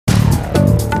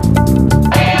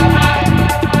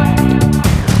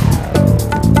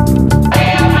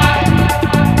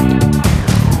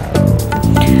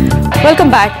Welcome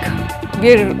back.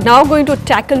 We're now going to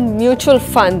tackle mutual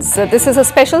funds. This is a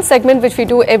special segment which we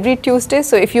do every Tuesday.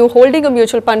 So if you're holding a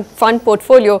mutual fund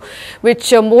portfolio,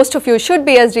 which most of you should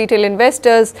be as retail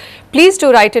investors, please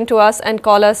do write into us and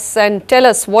call us and tell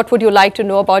us what would you like to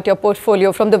know about your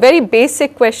portfolio, from the very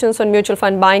basic questions on mutual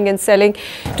fund buying and selling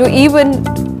to even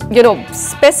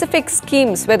specific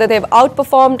schemes, whether they've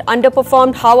outperformed,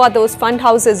 underperformed, how are those fund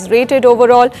houses rated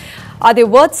overall, are they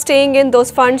worth staying in those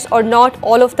funds or not?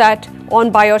 All of that on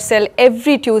Buy or Sell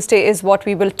every Tuesday is what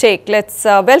we will take. Let's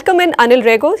welcome in Anil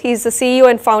Rego. He's the CEO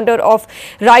and founder of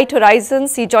Right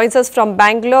Horizons. He joins us from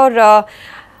Bangalore.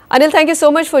 Anil, thank you so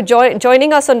much for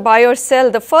joining us on Buy or Sell.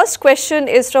 The first question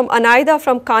is from Anaida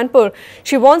from Kanpur.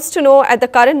 She wants to know, at the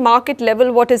current market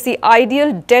level, what is the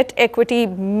ideal debt equity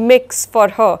mix for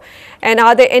her? And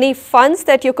are there any funds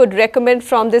that you could recommend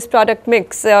from this product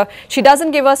mix? She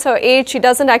doesn't give us her age. She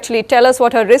doesn't actually tell us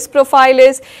what her risk profile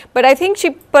is. But I think she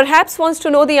perhaps wants to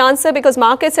know the answer because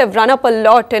markets have run up a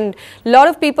lot and a lot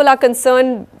of people are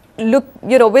concerned,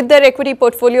 with their equity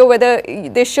portfolio, whether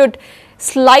they should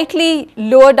slightly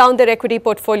lower down their equity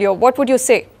portfolio. What would you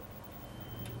say?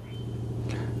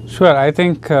 Sure. I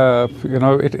think,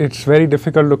 it's very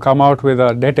difficult to come out with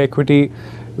a debt equity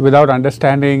without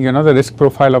understanding, the risk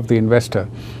profile of the investor.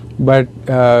 But,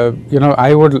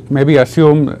 I would maybe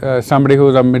assume somebody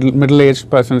who's a middle-aged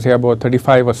person, say about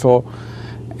 35 or so,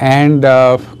 and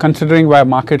considering where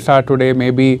markets are today,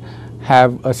 maybe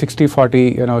have a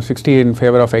 60-40, 60 in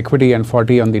favor of equity and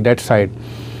 40 on the debt side.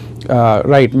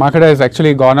 Right, market has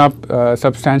actually gone up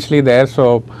substantially there,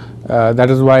 so that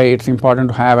is why it's important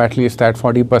to have at least that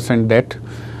 40% debt.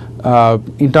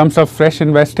 In terms of fresh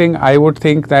investing, I would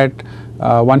think that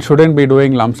one shouldn't be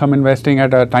doing lump sum investing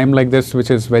at a time like this, which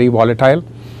is very volatile.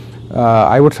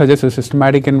 I would suggest a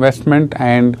systematic investment,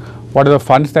 and what are the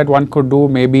funds that one could do?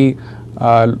 Maybe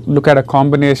look at a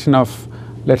combination of,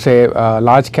 let's say,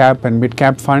 large cap and mid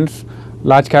cap funds.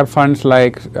 Large cap funds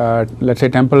like, let's say,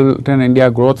 Templeton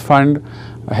India Growth Fund,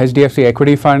 HDFC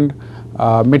Equity Fund,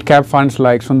 mid cap funds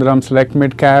like Sundaram Select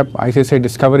Mid Cap, ICICI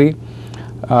Discovery,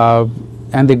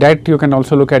 and the debt you can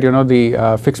also look at,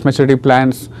 the fixed maturity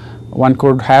plans. One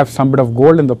could have some bit of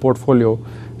gold in the portfolio.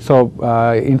 So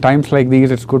in times like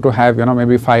these, it's good to have,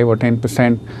 maybe 5 or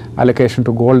 10% allocation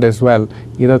to gold as well,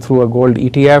 either through a gold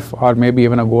ETF or maybe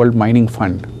even a gold mining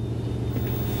fund.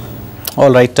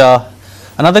 All right.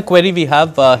 Another query we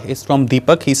have is from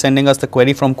Deepak. He's sending us the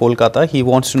query from Kolkata. He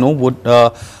wants to know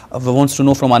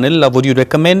from Anil, would you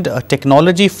recommend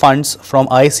technology funds from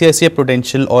ICICI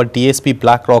Prudential or DSP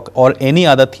BlackRock or any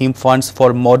other theme funds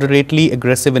for moderately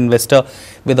aggressive investor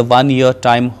with a 1-year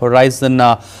time horizon?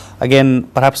 Again,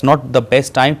 perhaps not the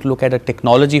best time to look at a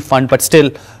technology fund, but still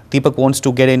Deepak wants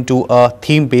to get into a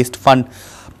theme-based fund.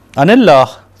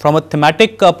 Anil, from a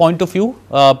thematic point of view,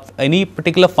 any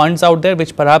particular funds out there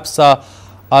which perhaps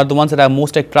are the ones that are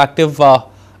most attractive?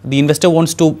 The investor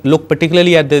wants to look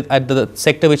particularly at the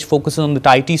sector which focuses on the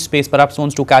IT space, perhaps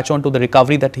wants to catch on to the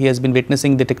recovery that he has been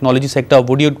witnessing in the technology sector.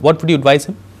 What would you advise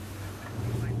him?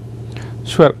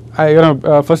 Sure.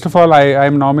 First of all, I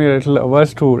am normally a little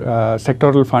averse to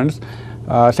sectoral funds.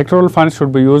 Sectoral funds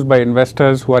should be used by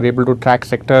investors who are able to track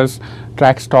sectors,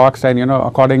 track stocks, and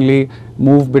accordingly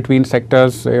move between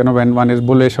sectors. When one is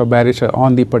bullish or bearish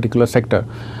on the particular sector.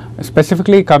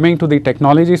 Specifically coming to the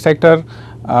technology sector,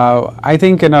 I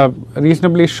think in a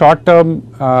reasonably short term,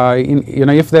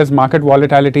 if there's market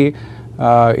volatility,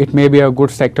 it may be a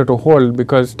good sector to hold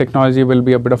because technology will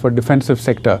be a bit of a defensive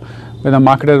sector. When the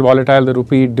market is volatile, the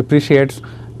rupee depreciates,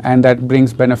 and that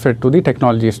brings benefit to the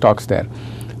technology stocks there.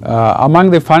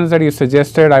 Among the funds that you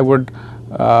suggested, I would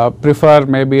prefer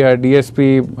maybe a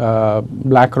DSP,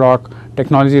 BlackRock,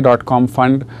 Technology.com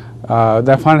fund.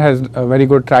 The fund has a very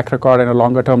good track record and a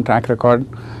longer term track record.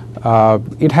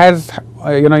 It has,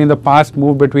 in the past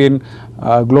moved between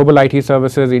global IT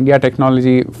services, India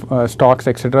technology stocks,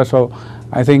 etc. So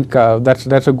I think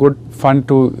that's a good fund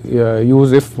to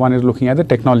use if one is looking at the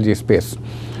technology space.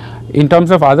 In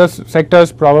terms of other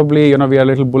sectors, probably we are a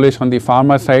little bullish on the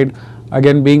pharma side.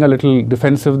 Again, being a little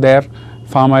defensive there,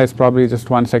 pharma is probably just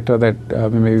one sector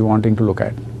that we may be wanting to look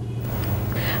at.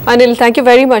 Anil, thank you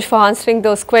very much for answering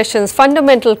those questions.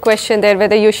 Fundamental question there,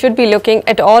 whether you should be looking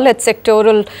at all at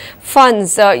sectoral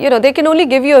funds. They can only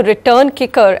give you a return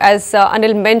kicker, as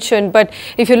Anil mentioned. But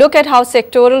if you look at how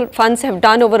sectoral funds have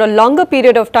done over a longer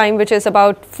period of time, which is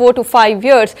about 4 to 5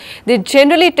 years, they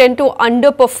generally tend to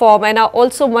underperform and are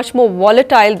also much more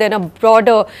volatile than a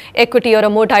broader equity or a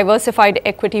more diversified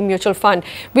equity mutual fund.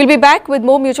 We'll be back with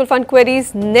more mutual fund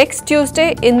queries next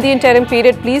Tuesday. In the interim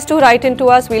period, please do write into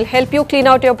us. We'll help you clean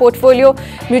out your your portfolio.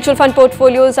 Mutual fund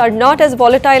portfolios are not as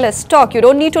volatile as stock. You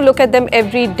don't need to look at them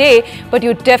every day, but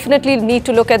you definitely need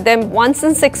to look at them once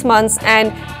in 6 months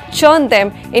and churn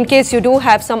them in case you do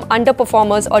have some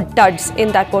underperformers or duds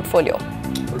in that portfolio.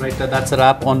 All right, that's a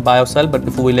wrap on buy or sell. But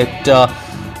before we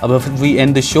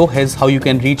end the show, here's how you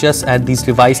can reach us at these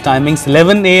revised timings: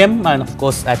 11 a.m. and of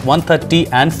course at 1:30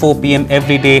 and 4 p.m.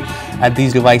 every day at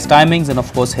these revised timings. And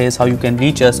of course, here's how you can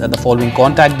reach us at the following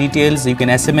contact details. You can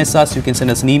SMS us, you can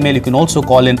send us an email, you can also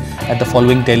call in at the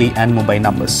following Delhi and Mumbai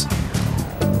numbers.